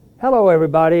Hello,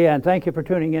 everybody, and thank you for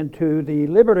tuning in to the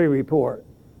Liberty Report.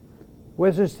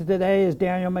 With us today is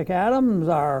Daniel McAdams,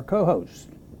 our co-host.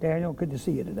 Daniel, good to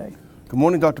see you today. Good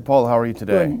morning, Dr. Paul. How are you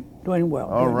today? Doing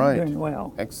well. All right. Doing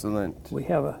well. Excellent. We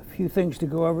have a few things to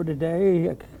go over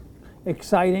today,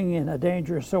 exciting in a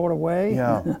dangerous sort of way.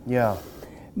 Yeah.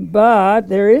 But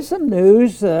there is some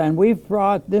news, and we've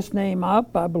brought this name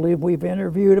up. I believe we've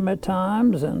interviewed him at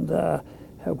times, and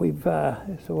we've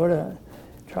sort of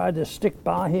tried to stick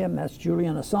by him. That's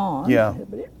Julian Assange. Yeah.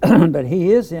 But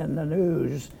he is in the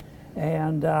news,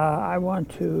 and I want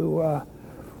to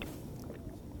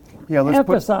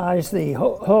emphasize the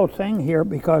whole thing here,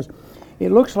 because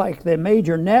it looks like the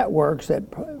major networks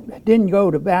that didn't go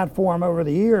to bat for him over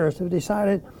the years have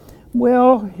decided,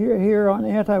 well, here on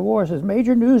Anti-War, it says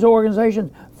major news organizations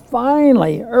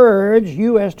finally urge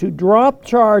U.S. to drop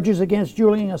charges against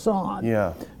Julian Assange.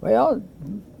 Yeah. Well,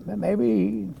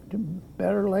 maybe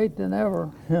better late than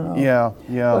ever. Yeah.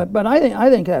 But I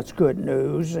think that's good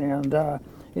news, and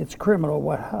it's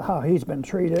criminal how he's been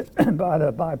treated by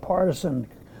the bipartisan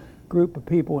group of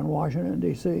people in Washington,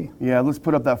 D.C. Yeah, let's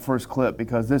put up that first clip,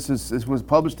 because this was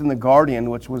published in The Guardian,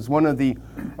 which was one of the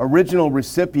original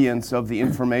recipients of the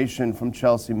information from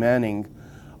Chelsea Manning,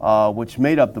 which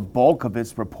made up the bulk of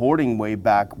its reporting way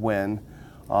back when,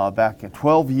 back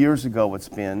 12 years ago it's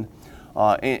been.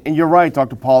 And you're right,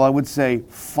 Dr. Paul, I would say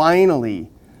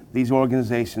finally these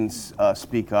organizations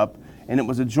speak up. And it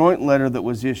was a joint letter that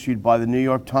was issued by the New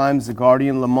York Times, The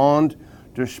Guardian, Le Monde,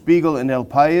 Der Spiegel, and El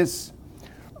País,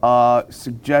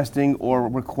 suggesting or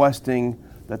requesting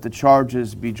that the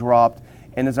charges be dropped.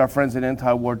 And as our friends at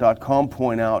antiwar.com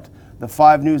point out, the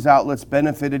 5 news outlets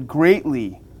benefited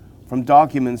greatly from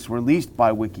documents released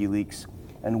by WikiLeaks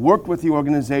and worked with the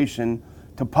organization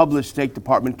to publish State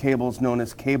Department cables known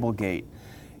as Cablegate.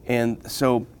 And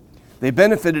so they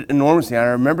benefited enormously. I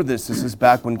remember this is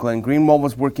back when Glenn Greenwald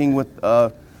was working with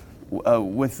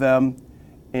them,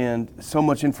 and so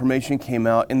much information came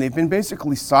out, and they've been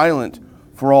basically silent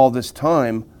for all this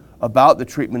time about the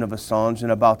treatment of Assange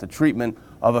and about the treatment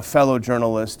of a fellow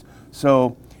journalist.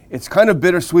 So it's kind of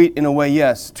bittersweet in a way,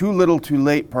 yes. Too little, too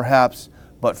late, perhaps,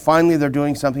 but finally they're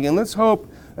doing something. And let's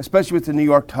hope, especially with the New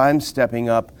York Times stepping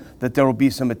up, that there will be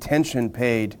some attention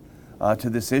paid to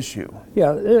this issue.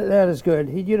 Yeah, that is good.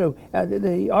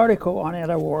 The article on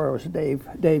Anti-War was Dave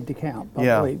DeCamp,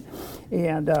 I believe.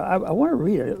 And I want to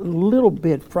read a little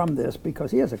bit from this,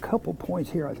 because he has a couple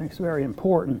points here I think is very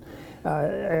important.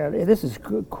 And this is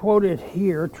quoted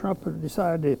here. Trump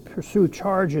decided to pursue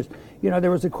charges.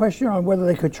 There was a question on whether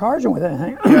they could charge him with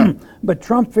anything, but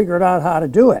Trump figured out how to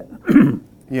do it.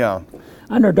 Yeah.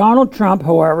 Under Donald Trump,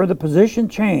 however, the position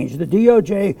changed. The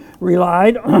DOJ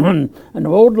relied on an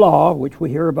old law, which we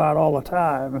hear about all the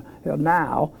time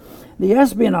now, the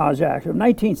Espionage Act of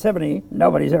 1970.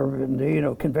 Nobody's ever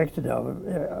been, convicted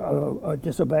of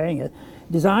disobeying it.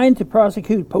 Designed to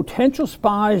prosecute potential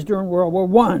spies during World War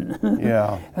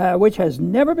I, which has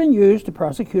never been used to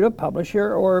prosecute a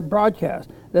publisher or broadcast.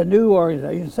 The new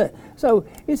organization said. So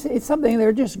it's something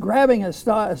they're just grabbing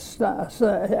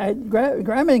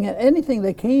grabbing at anything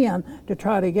they can to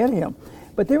try to get him.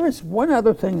 But there was one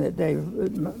other thing that Dave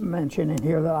mentioned in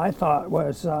here that I thought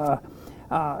was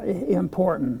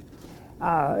important.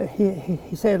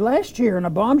 He said last year in a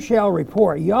bombshell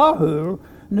report, Yahoo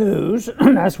News,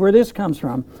 that's where this comes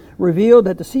from, revealed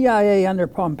that the CIA under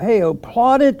Pompeo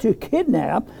plotted to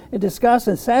kidnap and discuss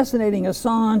assassinating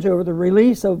Assange over the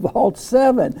release of Vault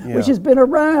 7, which has been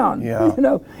around,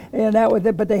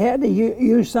 and but they had to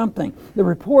use something. The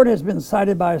report has been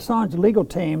cited by Assange's legal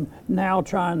team, now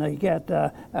trying to get,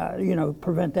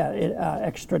 prevent that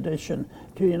extradition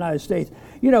to the United States.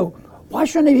 Why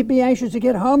shouldn't he be anxious to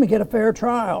get home and get a fair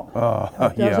trial?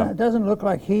 It doesn't look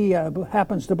like he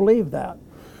happens to believe that.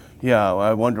 Yeah,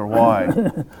 I wonder why.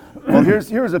 Well,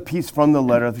 here's a piece from the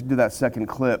letter. If you do that second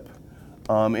clip,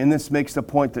 and this makes the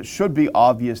point that should be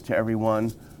obvious to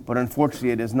everyone, but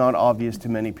unfortunately it is not obvious to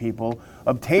many people.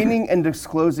 Obtaining and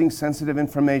disclosing sensitive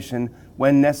information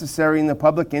when necessary in the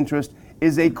public interest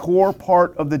is a core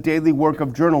part of the daily work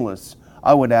of journalists.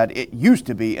 I would add, it used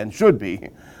to be and should be.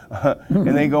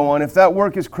 And they go on, if that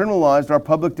work is criminalized, our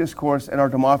public discourse and our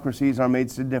democracies are made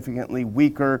significantly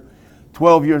weaker.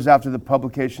 12 years after the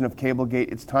publication of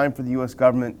Cablegate, it's time for the U.S.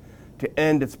 government to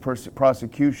end its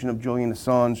prosecution of Julian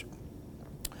Assange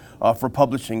for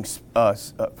publishing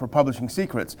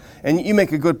secrets. And you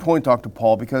make a good point, Dr.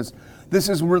 Paul, because this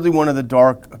is really one of the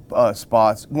dark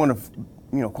spots, one of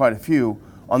quite a few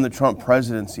on the Trump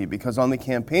presidency, because on the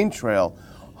campaign trail,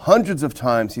 hundreds of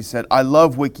times he said, I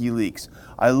love WikiLeaks.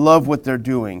 I love what they're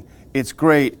doing. It's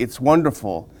great. It's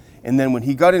wonderful. And then when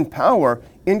he got in power,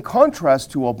 in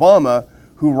contrast to Obama,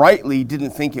 who rightly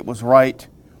didn't think it was right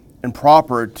and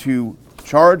proper to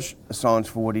charge Assange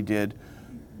for what he did,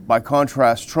 by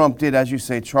contrast, Trump did, as you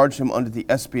say, charge him under the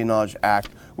Espionage Act,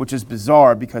 which is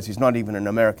bizarre because he's not even an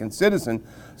American citizen.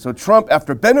 So Trump,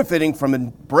 after benefiting from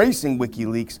embracing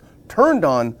WikiLeaks, turned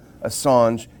on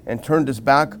Assange and turned his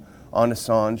back on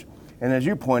Assange. And as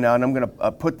you point out, and I'm going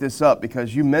to put this up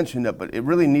because you mentioned it, but it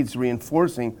really needs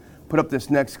reinforcing. Put up this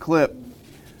next clip.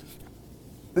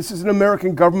 This is an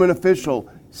American government official,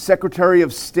 Secretary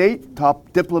of State,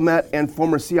 top diplomat, and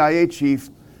former CIA chief,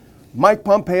 Mike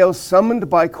Pompeo, summoned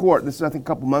by court, this is I think a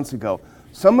couple months ago,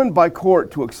 summoned by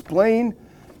court to explain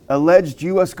alleged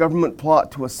U.S. government plot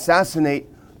to assassinate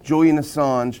Julian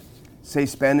Assange, say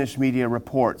Spanish media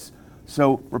reports.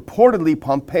 So reportedly,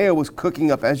 Pompeo was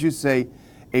cooking up, as you say,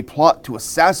 a plot to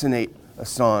assassinate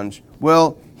Assange.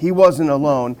 Well, he wasn't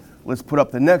alone. Let's put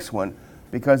up the next one,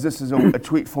 because this is a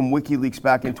tweet from WikiLeaks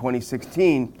back in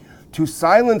 2016. To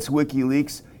silence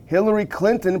WikiLeaks, Hillary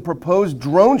Clinton proposed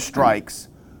drone strikes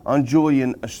on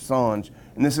Julian Assange.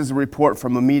 And this is a report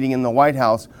from a meeting in the White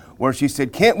House where she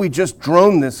said, can't we just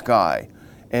drone this guy?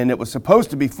 And it was supposed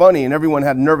to be funny and everyone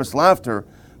had nervous laughter,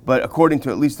 but according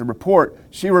to at least the report,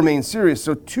 she remained serious.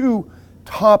 So two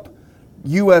top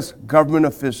U.S. government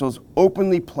officials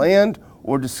openly planned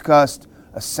or discussed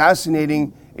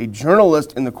assassinating a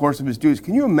journalist in the course of his duties.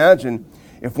 Can you imagine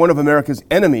if one of America's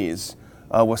enemies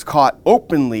was caught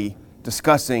openly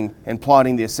discussing and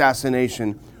plotting the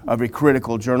assassination of a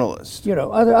critical journalist? You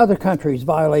know, other countries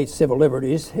violate civil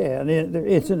liberties, and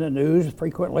it's in the news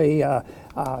frequently,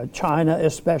 China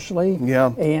especially.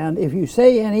 Yeah. And if you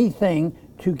say anything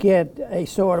to get a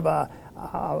sort of a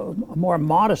more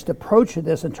modest approach to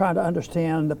this and trying to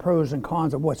understand the pros and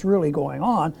cons of what's really going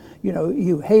on, you know,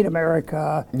 you hate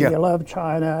America, Yeah. you love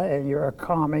China, and you're a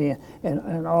commie,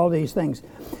 and all these things.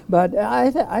 But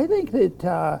I think that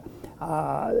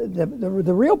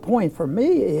the real point for me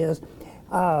is,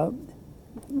 what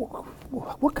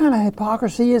kind of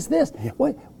hypocrisy is this? Yeah.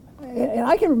 And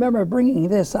I can remember bringing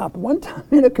this up one time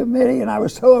in a committee, and I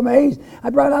was so amazed. I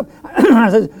brought up, I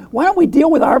said, why don't we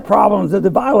deal with our problems of the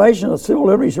violation of civil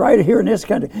liberties right here in this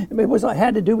country? I mean, it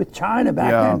had to do with China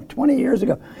back then, 20 years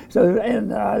ago. So,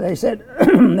 and they said,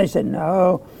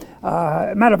 no.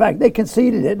 Matter of fact, they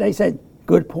conceded it. They said,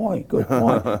 good point.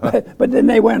 But then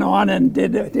they went on and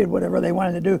did whatever they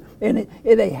wanted to do. And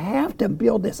they have to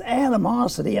build this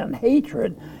animosity and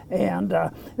hatred, and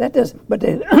that does. But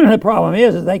the problem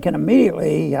is they can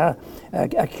immediately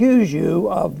accuse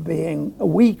you of being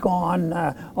weak on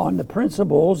the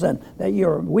principles, and that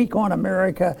you're weak on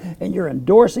America, and you're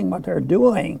endorsing what they're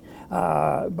doing.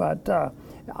 But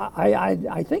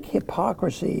I think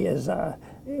hypocrisy is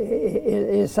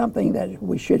something that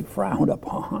we should frown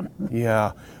upon.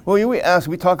 Yeah. Well,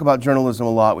 we talk about journalism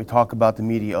a lot. We talk about the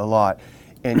media a lot.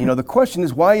 And, you know, the question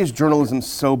is, why is journalism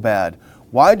so bad?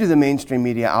 Why do the mainstream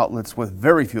media outlets, with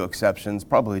very few exceptions,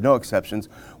 probably no exceptions,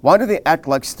 why do they act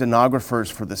like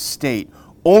stenographers for the state,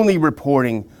 only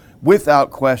reporting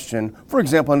without question? For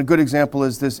example, and a good example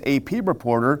is this AP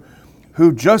reporter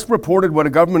who just reported what a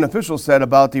government official said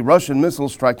about the Russian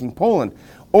missiles striking Poland.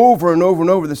 Over and over and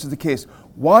over, this is the case.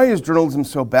 Why is journalism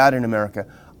so bad in America?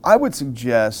 I would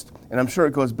suggest, and I'm sure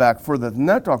it goes back further than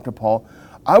that, Dr. Paul,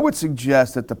 I would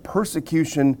suggest that the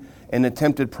persecution and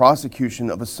attempted prosecution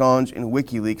of Assange and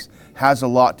WikiLeaks has a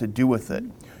lot to do with it.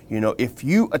 You know, if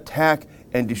you attack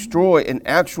and destroy an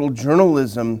actual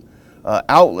journalism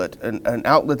outlet, an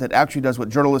outlet that actually does what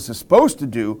journalists are supposed to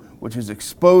do, which is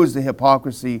expose the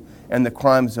hypocrisy and the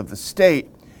crimes of the state,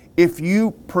 if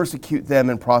you persecute them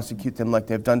and prosecute them like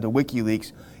they've done to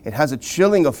WikiLeaks, it has a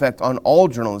chilling effect on all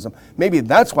journalism. Maybe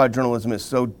that's why journalism is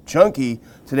so junky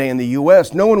today in the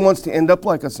U.S. No one wants to end up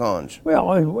like Assange.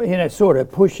 Well, and it sort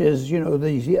of pushes, you know,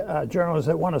 these journalists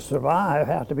that want to survive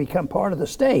have to become part of the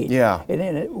state. Yeah. And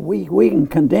then we can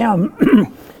condemn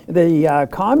the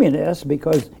communists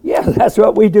because, yeah, that's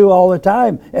what we do all the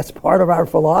time. It's part of our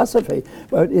philosophy.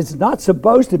 But it's not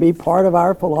supposed to be part of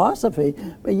our philosophy.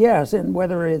 But yes, and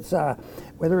whether it's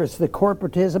the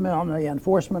corporatism on the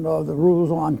enforcement of the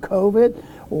rules on COVID,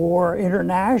 or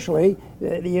internationally,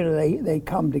 you know, they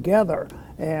come together,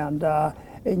 and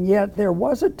yet there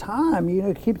was a time, you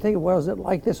know, keep thinking, well, is it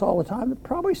like this all the time?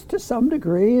 Probably to some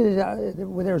degree.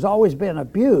 There's always been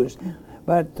abuse,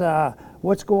 but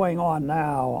what's going on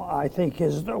now, I think,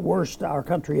 is the worst our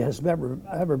country has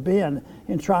ever been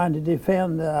in trying to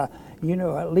defend, you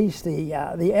know, at least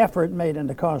the effort made in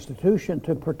the Constitution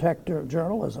to protect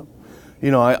journalism. You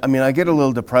know, I mean, I get a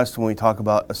little depressed when we talk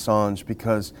about Assange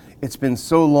because it's been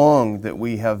so long that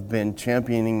we have been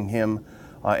championing him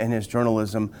in his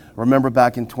journalism. Remember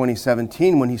back in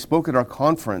 2017 when he spoke at our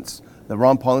conference, the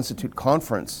Ron Paul Institute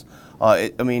conference.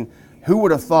 Who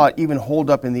would have thought, even holed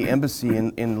up in the embassy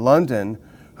in London,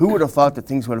 who would have thought that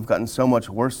things would have gotten so much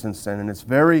worse since then? And it's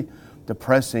very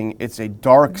depressing. It's a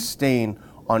dark stain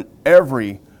on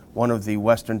every one of the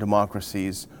Western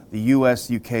democracies, the US,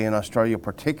 UK, and Australia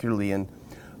particularly. And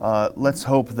let's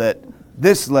hope that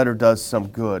this letter does some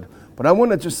good. But I want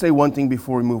to just say one thing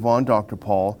before we move on, Dr.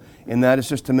 Paul, and that is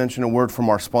just to mention a word from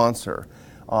our sponsor.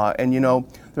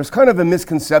 There's kind of a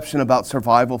misconception about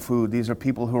survival food. These are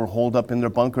people who are holed up in their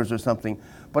bunkers or something.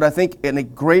 But I think a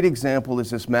great example is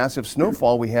this massive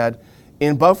snowfall we had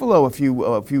in Buffalo a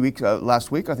few weeks,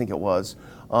 last week I think it was.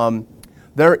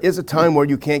 There is a time where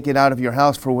you can't get out of your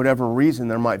house for whatever reason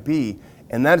there might be.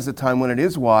 And that is a time when it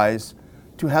is wise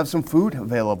to have some food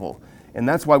available. And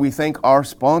that's why we thank our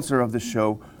sponsor of the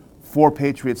show,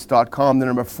 4patriots.com, the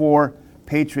number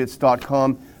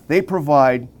 4patriots.com. They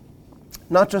provide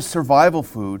not just survival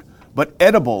food, but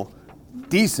edible,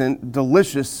 decent,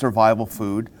 delicious survival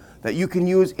food that you can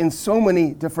use in so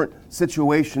many different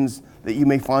situations that you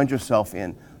may find yourself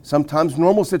in. Sometimes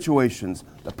normal situations,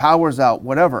 the power's out,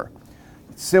 whatever.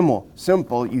 It's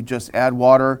simple. You just add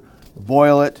water,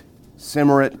 boil it,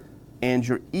 simmer it, and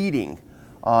you're eating.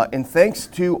 And thanks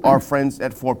to our friends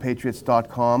at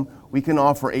 4patriots.com, we can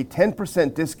offer a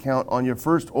 10% discount on your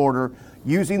first order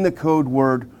using the code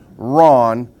word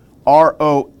RON,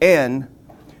 RON,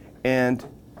 and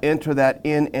enter that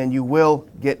in, and you will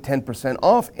get 10%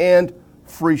 off and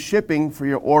free shipping for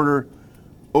your order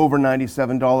over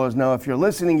 $97. Now, if you're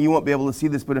listening, you won't be able to see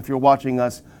this, but if you're watching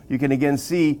us, you can again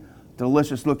see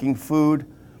delicious looking food.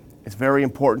 It's very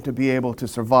important to be able to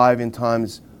survive in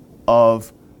times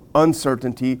of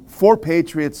uncertainty.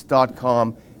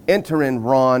 4patriots.com, enter in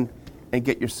RON, and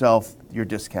get yourself your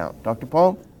discount. Dr.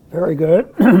 Paul? Very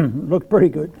good. Looked pretty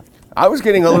good. I was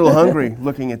getting a little hungry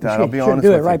looking at that, I'll be honest with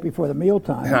you. Do it right before the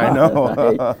mealtime. I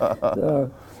know.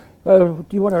 Do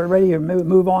you want to ready to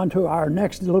move on to our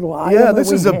next little item? Yeah,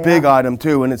 this is a big item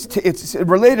too, and it's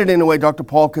related in a way, Dr.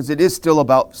 Paul, because it is still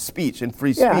about speech and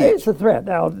free speech. Yeah, it's a threat.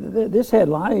 Now, this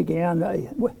headline again,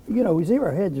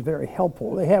 Zero Hedge is very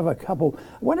helpful. They have a couple.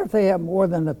 I wonder if they have more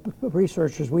than the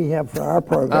researchers we have for our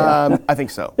program. I think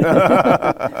so.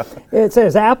 It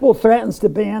says Apple threatens to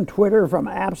ban Twitter from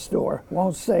App Store.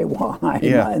 Won't say why.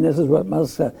 Yeah. And this is what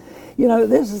Musk said.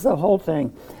 This is the whole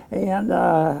thing. And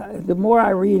the more I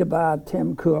read about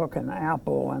Tim Cook and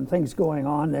Apple and things going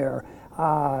on there,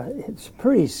 it's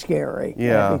pretty scary.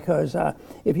 Yeah. Because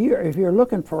if you're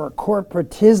looking for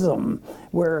corporatism,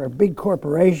 where big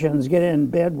corporations get in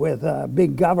bed with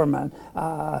big government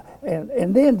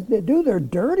and then they do their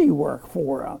dirty work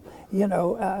for them,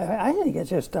 I think it's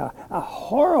just a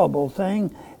horrible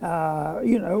thing.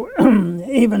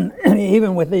 Even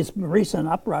with this recent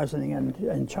uprising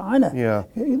in China, yeah.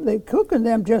 Cook and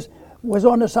them just was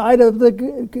on the side of the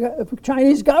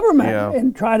Chinese government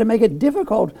and try to make it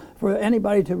difficult for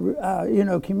anybody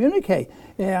to, communicate.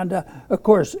 And of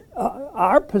course,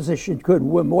 our position could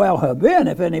well have been,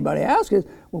 if anybody asks us,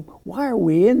 well, why are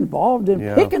we involved in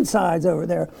picking sides over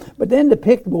there? But then to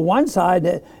pick one side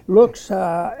that looks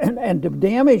and to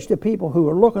damage the people who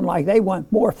are looking like they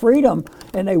want more freedom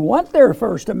and they want their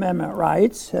First Amendment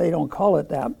rights. They don't call it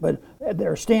that, but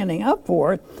they're standing up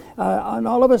for it. And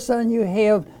all of a sudden, you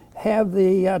have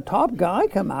the top guy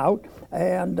come out,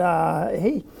 and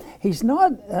he's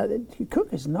not,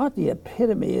 Cook is not the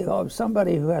epitome of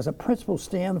somebody who has a principled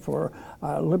stand for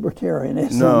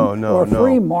libertarianism or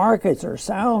free markets or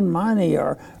sound money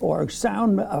or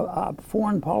sound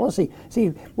foreign policy.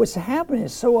 See, what's happening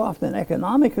is so often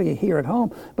economically here at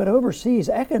home, but overseas,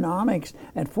 economics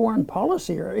and foreign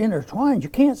policy are intertwined. You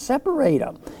can't separate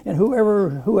them. And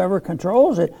whoever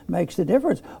controls it makes the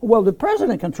difference. Well, the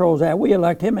president controls that. We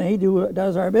elect him and he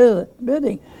does our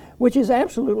bidding, which is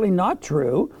absolutely not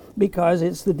true, because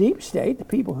it's the deep state, the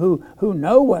people who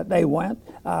know what they want.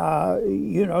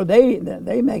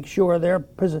 They make sure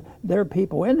they're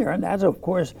people in there, and that, of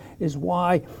course, is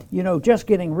why just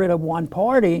getting rid of one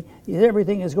party,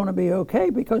 everything is going to be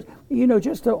okay, because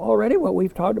just already what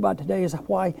we've talked about today is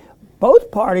why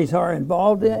both parties are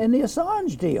involved in the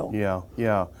Assange deal. Yeah.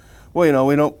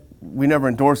 Well, we never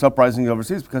endorse uprisings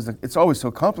overseas because it's always so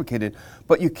complicated.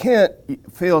 But you can't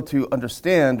fail to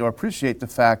understand or appreciate the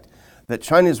fact that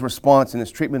China's response in its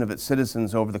treatment of its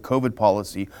citizens over the COVID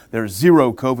policy, their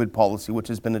zero COVID policy, which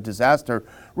has been a disaster,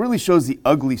 really shows the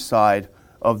ugly side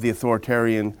of the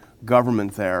authoritarian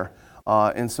government there.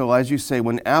 And so, as you say,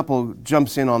 when Apple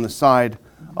jumps in on the side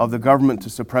of the government to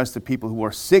suppress the people who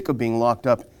are sick of being locked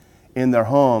up in their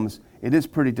homes, it is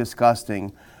pretty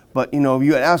disgusting. But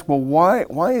you ask, well,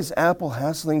 why is Apple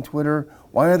hassling Twitter?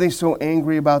 Why are they so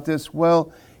angry about this?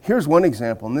 Well, here's one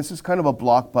example, and this is kind of a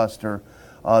blockbuster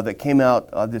that came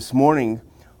out this morning,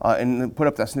 and put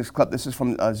up this next clip. This is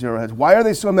from Zero Hedge. Why are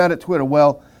they so mad at Twitter?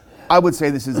 Well, I would say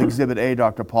this is Exhibit A,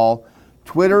 Dr. Paul.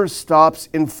 Twitter stops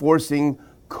enforcing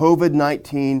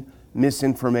COVID-19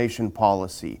 misinformation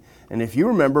policy. And if you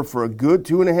remember, for a good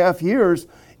 2.5 years,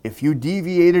 if you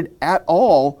deviated at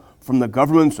all from the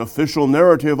government's official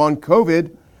narrative on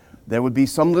COVID, there would be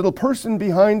some little person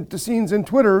behind the scenes in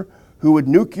Twitter who would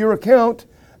nuke your account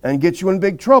and get you in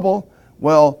big trouble.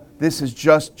 Well, this has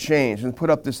just changed. And put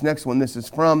up this next one. This is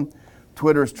from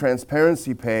Twitter's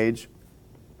transparency page.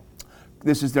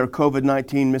 This is their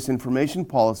COVID-19 misinformation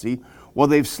policy. Well,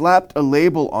 they've slapped a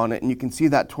label on it, and you can see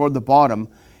that toward the bottom.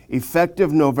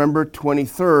 Effective November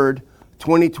 23rd,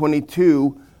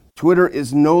 2022, Twitter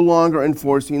is no longer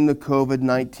enforcing the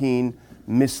COVID-19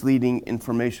 misleading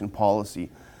information policy.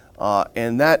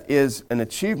 And that is an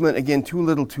achievement, again, too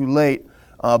little, too late.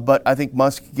 But I think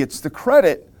Musk gets the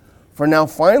credit for now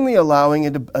finally allowing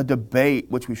a debate,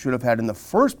 which we should have had in the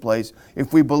first place,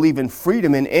 if we believe in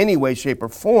freedom in any way, shape, or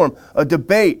form. A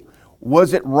debate.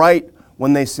 Was it right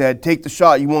when they said, take the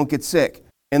shot, you won't get sick?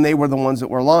 And they were the ones that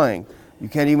were lying. You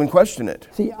can't even question it.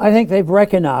 See, I think they've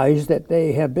recognized that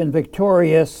they have been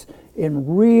victorious in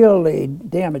really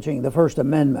damaging the First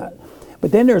Amendment.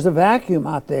 But then there's a vacuum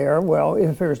out there. Well,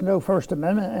 if there's no First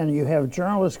Amendment and you have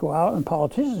journalists go out and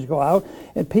politicians go out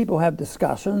and people have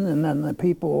discussion, and then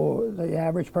the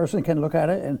average person can look at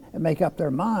it and make up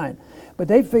their mind. But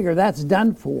they figure that's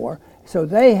done for, so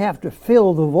they have to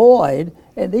fill the void.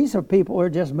 And these are people who are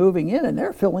just moving in and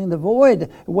they're filling the void.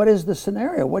 What is the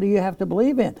scenario? What do you have to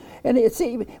believe in? And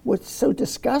what's so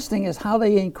disgusting is how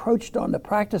they encroached on the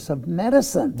practice of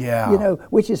medicine. Yeah.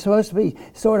 Which is supposed to be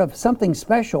sort of something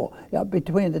special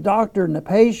between the doctor and the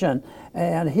patient.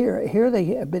 And here they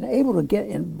have been able to get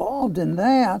involved in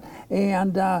that,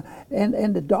 and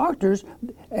the doctors,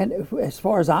 and as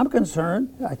far as I'm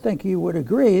concerned, I think you would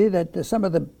agree that some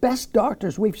of the best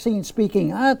doctors we've seen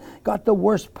speaking out got the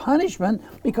worst punishment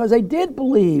because they did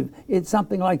believe in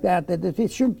something like that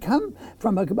it should come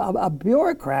from a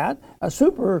bureaucrat, a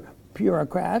super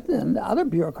bureaucrat, and other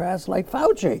bureaucrats like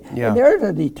Fauci. Yeah. And they're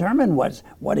to determine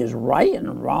what is right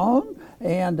and wrong.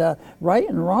 And right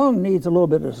and wrong needs a little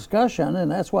bit of discussion,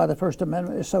 and that's why the First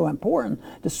Amendment is so important,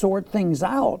 to sort things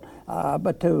out.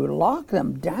 But to lock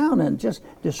them down and just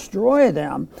destroy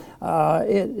them,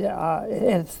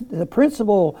 it's the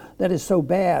principle that is so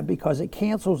bad because it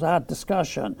cancels out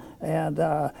discussion and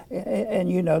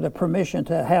the permission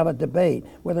to have a debate,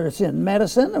 whether it's in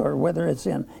medicine or whether it's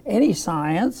in any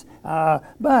science.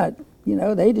 But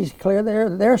they declare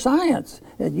their science.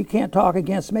 You can't talk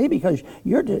against me because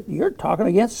you're talking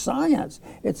against science.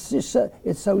 It's just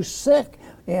it's so sick,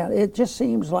 and it just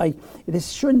seems like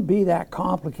this shouldn't be that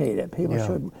complicated.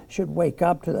 People should wake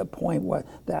up to the point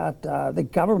that the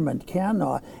government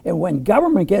cannot. And when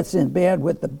government gets in bed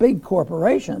with the big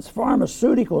corporations,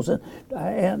 pharmaceuticals,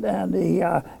 and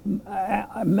the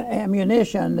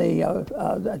ammunition,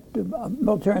 the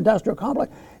military-industrial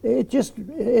complex,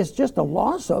 it's just a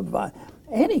loss of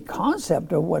any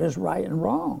concept of what is right and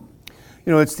wrong.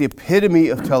 It's the epitome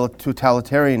of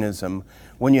totalitarianism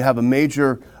when you have a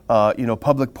major,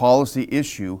 public policy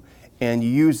issue, and you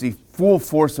use the full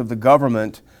force of the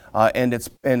government and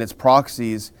its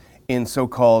proxies in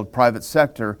so-called private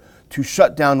sector to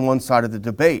shut down one side of the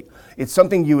debate. It's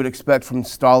something you would expect from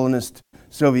Stalinist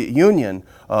Soviet Union.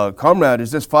 Comrade,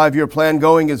 is this 5-year plan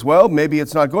going as well? Maybe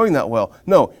it's not going that well.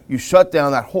 No, you shut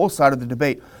down that whole side of the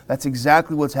debate. That's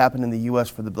exactly what's happened in the U.S.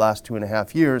 for the last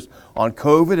 2.5 years on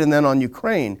COVID and then on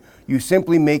Ukraine. You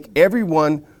simply make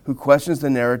everyone who questions the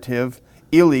narrative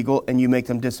illegal and you make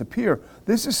them disappear.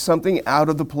 This is something out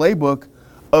of the playbook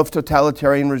of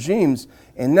totalitarian regimes.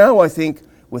 And now I think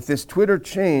with this Twitter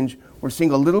change, we're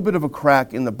seeing a little bit of a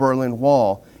crack in the Berlin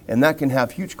Wall, and that can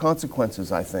have huge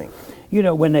consequences, I think.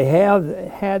 When they have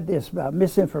had this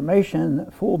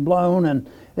misinformation full blown and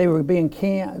they were being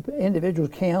individuals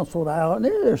canceled out, and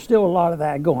there's still a lot of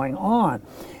that going on.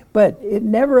 But it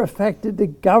never affected the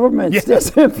government's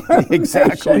disinformation.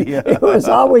 Exactly. Yeah. It was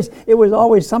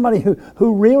always somebody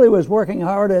who really was working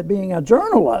hard at being a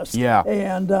journalist. Yeah.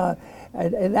 And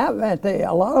and that meant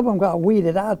a lot of them got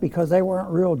weeded out because they weren't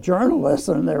real journalists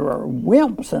and they were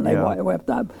wimps and they whipped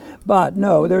up. But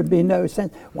no, there'd be no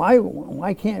sense.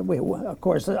 Why can't we? Of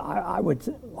course, I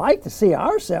would like to see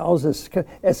ourselves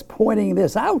as pointing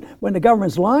this out. When the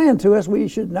government's lying to us, we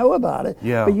should know about it.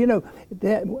 Yeah. But you know,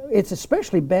 it's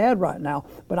especially bad right now.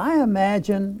 But I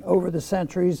imagine over the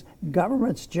centuries,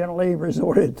 governments generally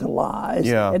resorted to lies.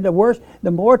 Yeah. And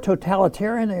the more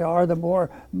totalitarian they are, the more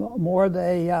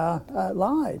they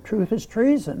lie. Truth is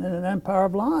treason in an empire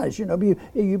of lies. You know,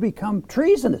 you become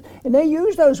treasonous, and they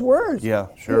use those words. Yeah,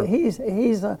 sure. He's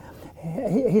a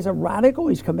radical.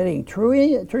 He's committing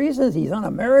treasons. He's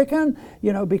un-American.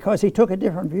 You know, because he took a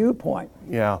different viewpoint.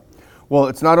 Yeah. Well,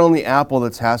 it's not only Apple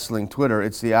that's hassling Twitter;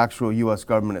 it's the actual U.S.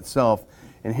 government itself.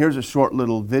 And here's a short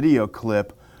little video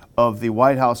clip of the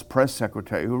White House press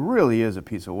secretary, who really is a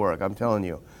piece of work, I'm telling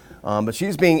you. But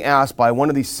she's being asked by one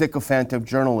of these sycophantic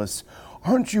journalists,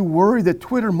 "Aren't you worried that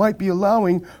Twitter might be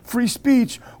allowing free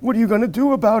speech? What are you going to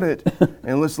do about it?"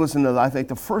 And let's listen to, I think,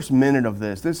 the first minute of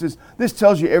this. This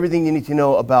tells you everything you need to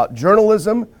know about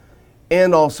journalism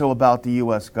and also about the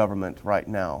U.S. government right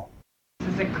now.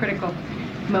 This is a critical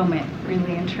moment,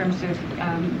 really, in terms of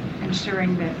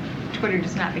ensuring that Twitter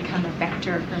does not become a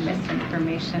vector for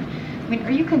misinformation. I mean,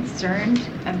 are you concerned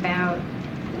about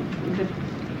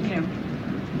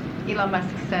Elon Musk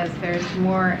says there's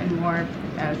more and more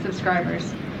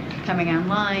subscribers coming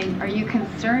online. Are you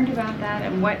concerned about that?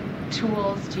 And what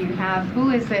tools do you have?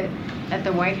 Who is it at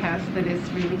the White House that is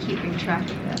really keeping track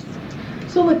of this?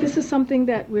 So look, this is something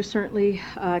that we're certainly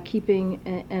keeping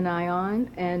an eye on.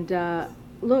 And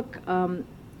look,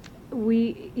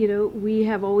 we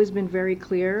have always been very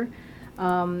clear,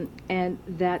 and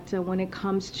that when it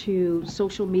comes to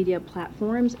social media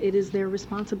platforms, it is their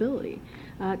responsibility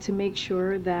to make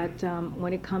sure that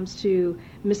when it comes to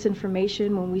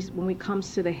misinformation, when it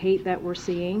comes to the hate that we're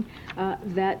seeing,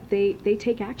 that they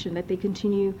take action, that they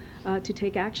continue to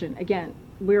take action. Again,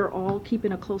 we're all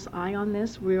keeping a close eye on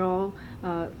this. We're all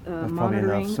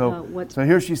monitoring what's... So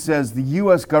here she says the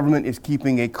U.S. government is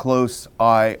keeping a close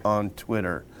eye on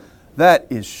Twitter. That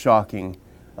is shocking.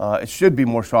 It should be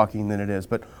more shocking than it is.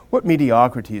 But what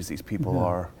mediocrities these people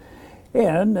are.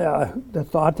 And the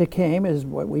thought that came is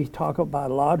what we talk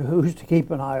about a lot, who's to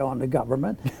keep an eye on the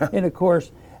government. And of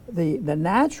course, the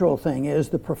natural thing is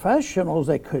the professionals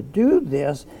that could do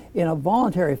this in a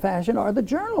voluntary fashion are the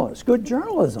journalists, good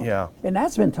journalism. Yeah. And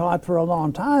that's been taught for a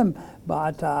long time,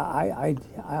 but I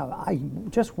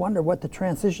just wonder what the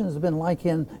transition has been like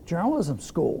in journalism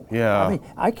school. Yeah. I mean,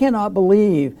 I cannot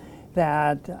believe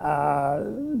that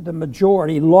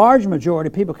the large majority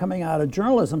of people coming out of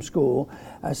journalism school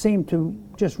seem to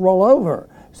just roll over.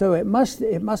 So it must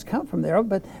come from there,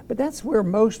 but that's where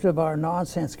most of our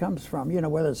nonsense comes from. You know,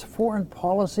 whether it's foreign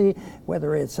policy,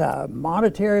 whether it's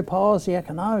monetary policy,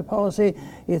 economic policy,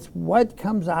 it's what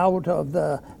comes out of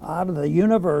the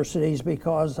universities.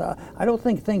 Because I don't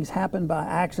think things happen by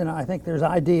accident. I think there's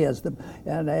ideas,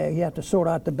 and you have to sort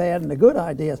out the bad and the good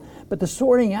ideas. But the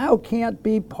sorting out can't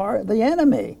be part of the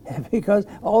enemy, because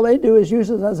all they do is use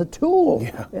it as a tool,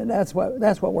 and that's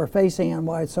what we're facing and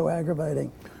why it's so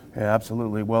aggravating. Yeah,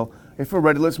 absolutely. Well, if we're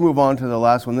ready, let's move on to the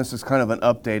last one. This is kind of an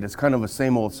update. It's kind of a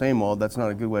same old, same old. That's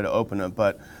not a good way to open it,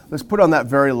 but let's put on that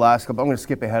very last couple. I'm going to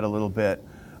skip ahead a little bit.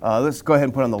 Let's go ahead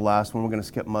and put on the last one. We're going to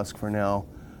skip Musk for now.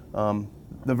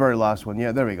 The very last one.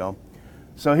 Yeah, there we go.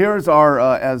 So here's our,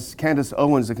 as Candace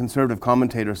Owens, the conservative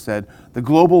commentator, said, the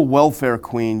global welfare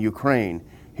queen, Ukraine.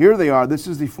 Here they are. This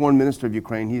is the foreign minister of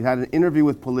Ukraine. He had an interview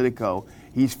with Politico.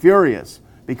 He's furious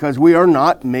because we are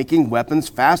not making weapons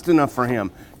fast enough for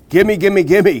him. Gimme, gimme,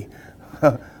 gimme.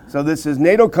 So this is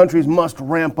NATO countries must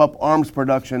ramp up arms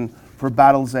production for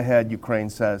battles ahead, Ukraine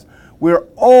says. We're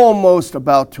almost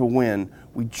about to win.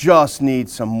 We just need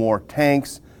some more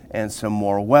tanks and some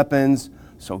more weapons.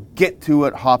 So get to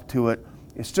it, hop to it.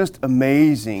 It's just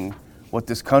amazing what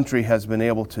this country has been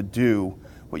able to do,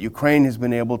 what Ukraine has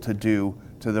been able to do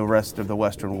to the rest of the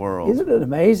Western world. Isn't it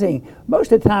amazing?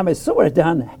 Most of the time it's sort of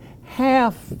done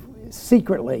half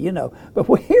secretly, you know. But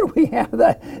here we have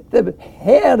the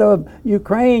head of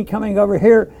Ukraine coming over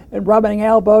here and rubbing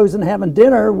elbows and having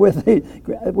dinner with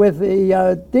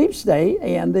the deep state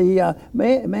and the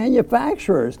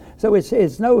manufacturers. So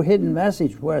it's no hidden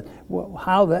message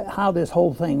how this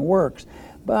whole thing works.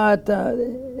 But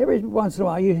every once in a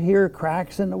while you hear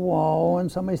cracks in the wall, and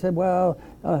somebody said, well,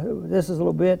 this is a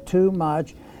little bit too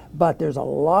much. but there's a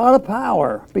lot of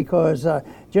power because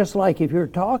just like if you're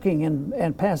talking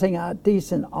and passing out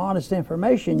decent, honest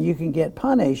information, you can get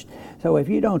punished. So if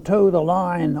you don't toe the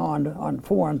line on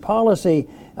foreign policy,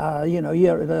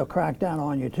 they'll crack down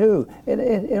on you too.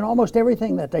 In almost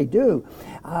everything that they do.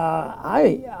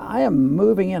 I am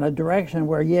moving in a direction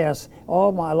where, yes,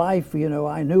 all my life,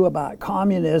 I knew about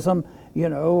communism,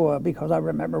 because I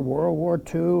remember World War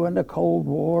II and the Cold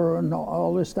War and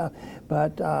all this stuff.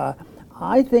 But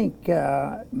I think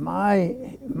from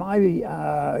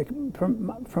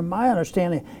my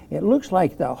understanding, it looks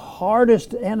like the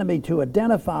hardest enemy to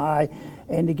identify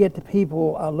and to get the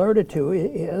people alerted to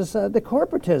is the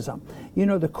corporatism.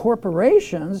 The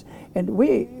corporations, and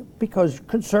because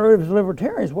conservatives,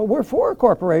 libertarians, well, we're for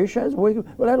corporations. We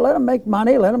let them make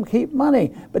money, let them keep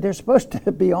money, but they're supposed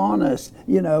to be honest,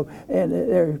 and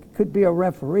there could be a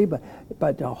referee,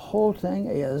 but the whole thing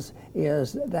is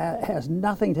that has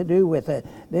nothing to do with it.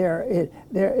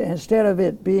 Instead of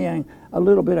it being a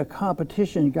little bit of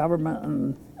competition,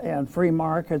 government and free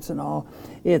markets and all,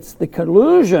 it's the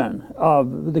collusion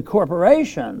of the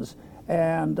corporations.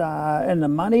 And the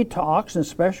money talks and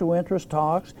special interest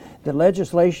talks. The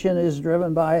legislation is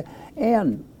driven by,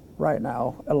 and right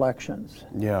now, elections.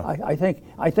 Yeah. I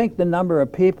think the number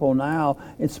of people now,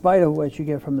 in spite of what you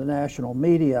get from the national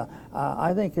media,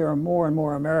 I think there are more and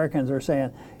more Americans are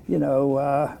saying,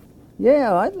 I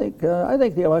think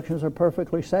the elections are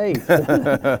perfectly safe.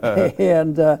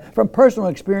 And from personal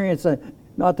experience,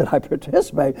 not that I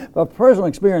participate, but personal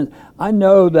experience, I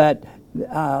know that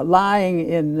lying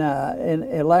in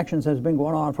elections has been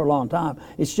going on for a long time.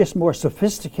 It's just more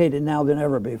sophisticated now than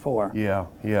ever before. Yeah.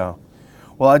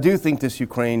 Well, I do think this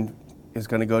Ukraine is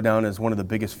going to go down as one of the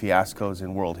biggest fiascos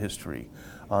in world history.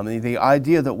 The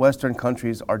idea that Western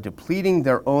countries are depleting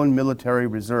their own military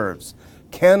reserves,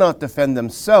 cannot defend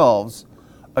themselves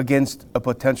against a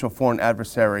potential foreign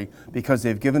adversary because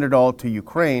they've given it all to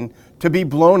Ukraine to be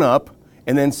blown up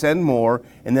and then send more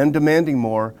and then demanding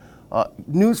more.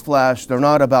 Newsflash, they're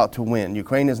not about to win.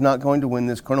 Ukraine is not going to win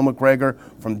this. Colonel Macgregor,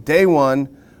 from day one,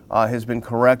 has been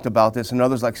correct about this, and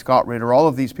others like Scott Rader. All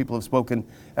of these people have spoken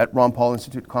at Ron Paul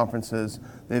Institute conferences.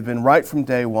 They've been right from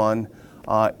day one.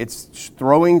 It's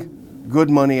throwing good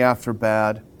money after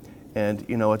bad. And,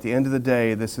 at the end of the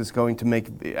day, this is going to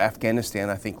make Afghanistan,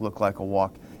 I think, look like a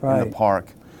walk in the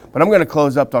park. But I'm going to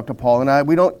close up, Dr. Paul, and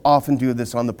we don't often do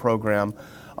this on the program.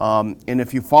 And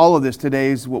if you follow this,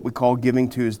 today's what we call Giving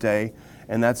Tuesday,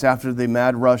 and that's after the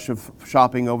mad rush of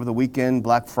shopping over the weekend,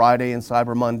 Black Friday and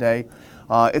Cyber Monday.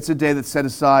 It's a day that's set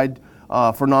aside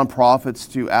for nonprofits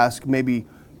to ask maybe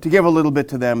to give a little bit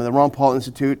to them. And the Ron Paul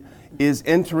Institute is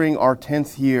entering our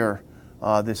 10th year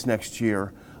this next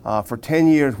year. For 10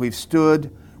 years, we've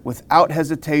stood without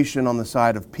hesitation on the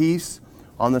side of peace,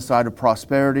 on the side of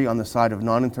prosperity, on the side of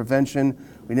non-intervention.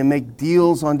 We didn't make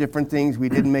deals on different things. We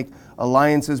didn't make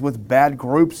alliances with bad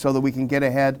groups so that we can get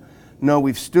ahead. No,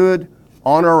 we've stood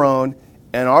on our own,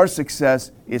 and our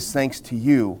success is thanks to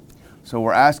you. So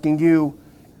we're asking you,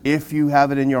 if you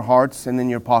have it in your hearts and in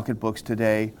your pocketbooks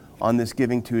today on this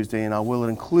Giving Tuesday, and I will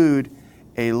include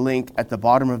a link at the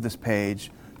bottom of this page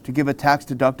to give a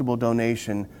tax-deductible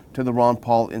donation to the Ron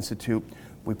Paul Institute.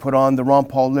 We put on the Ron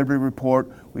Paul Liberty Report.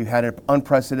 We've had an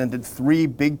unprecedented 3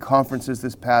 big conferences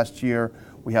this past year.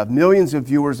 We have millions of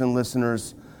viewers and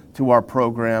listeners to our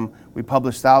program. We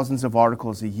publish thousands of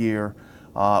articles a year.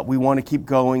 We want to keep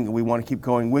going, and we want to keep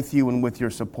going with you and with your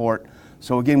support.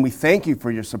 So again, we thank you for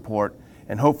your support,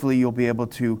 and hopefully you'll be able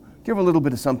to give a little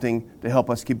bit of something to help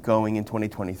us keep going in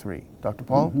 2023. Dr.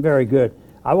 Paul? Very good.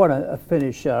 I want to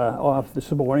finish off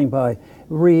this morning by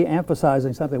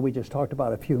re-emphasizing something we just talked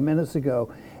about a few minutes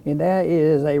ago, and that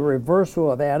is a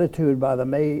reversal of attitude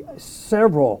by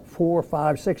several, 4,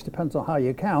 5, 6, depends on how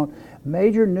you count,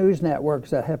 major news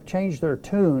networks that have changed their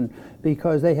tune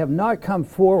because they have not come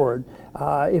forward.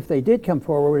 If they did come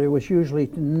forward, it was usually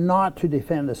not to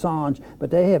defend Assange,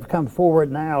 but they have come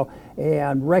forward now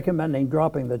and recommending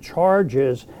dropping the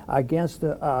charges against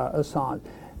Assange.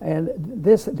 And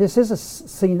this is a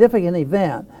significant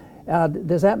event.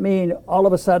 Does that mean all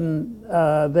of a sudden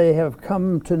they have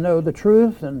come to know the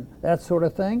truth and that sort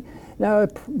of thing? Now,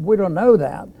 we don't know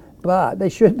that, but they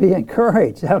should be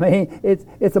encouraged. I mean,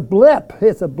 it's a blip.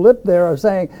 It's a blip there of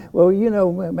saying, well,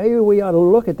 maybe we ought to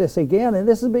look at this again. And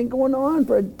this has been going on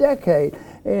for a decade.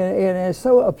 And it's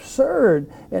so absurd.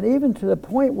 And even to the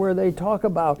point where they talk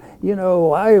about,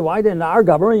 why didn't our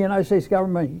government, the United States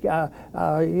government,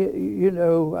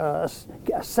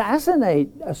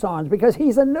 assassinate Assange because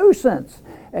he's a nuisance.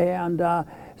 And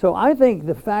So I think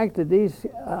the fact that these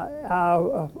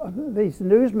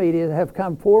news media have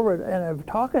come forward and have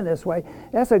talking this way,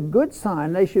 that's a good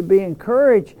sign. They should be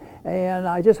encouraged, and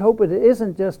I just hope it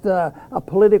isn't just a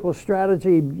political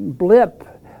strategy blip.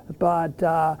 But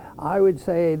I would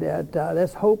say that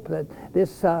let's hope that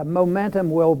this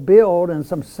momentum will build and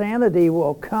some sanity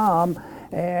will come,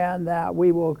 and that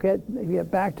we will get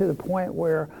back to the point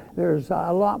where there's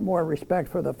a lot more respect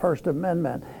for the First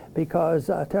Amendment. Because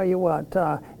I tell you what,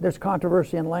 there's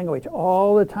controversy in language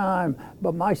all the time.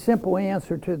 But my simple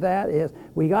answer to that is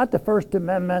we got the First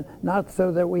Amendment not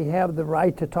so that we have the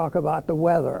right to talk about the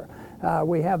weather.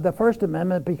 We have the First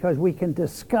Amendment because we can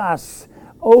discuss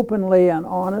openly and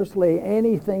honestly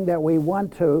anything that we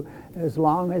want to, as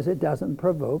long as it doesn't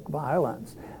provoke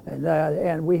violence.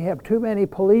 And we have too many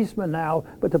policemen now,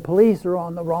 but the police are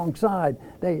on the wrong side.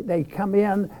 They come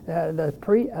in,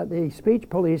 the speech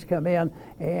police come in,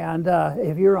 and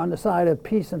if you're on the side of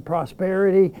peace and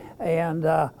prosperity and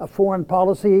a foreign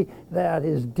policy that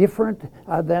is different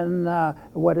than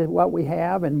what we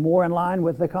have and more in line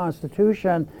with the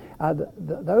Constitution,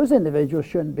 those individuals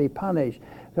shouldn't be punished.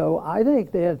 So I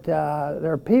think that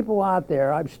there are people out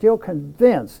there, I'm still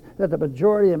convinced that the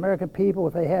majority of the American people,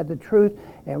 if they had the truth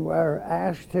and were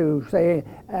asked to say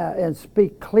and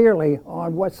speak clearly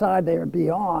on what side they would be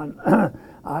on,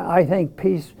 I think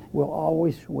peace will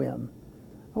always win.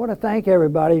 I want to thank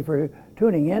everybody for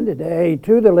tuning in today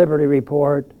to the Liberty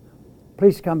Report.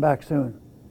 Please come back soon.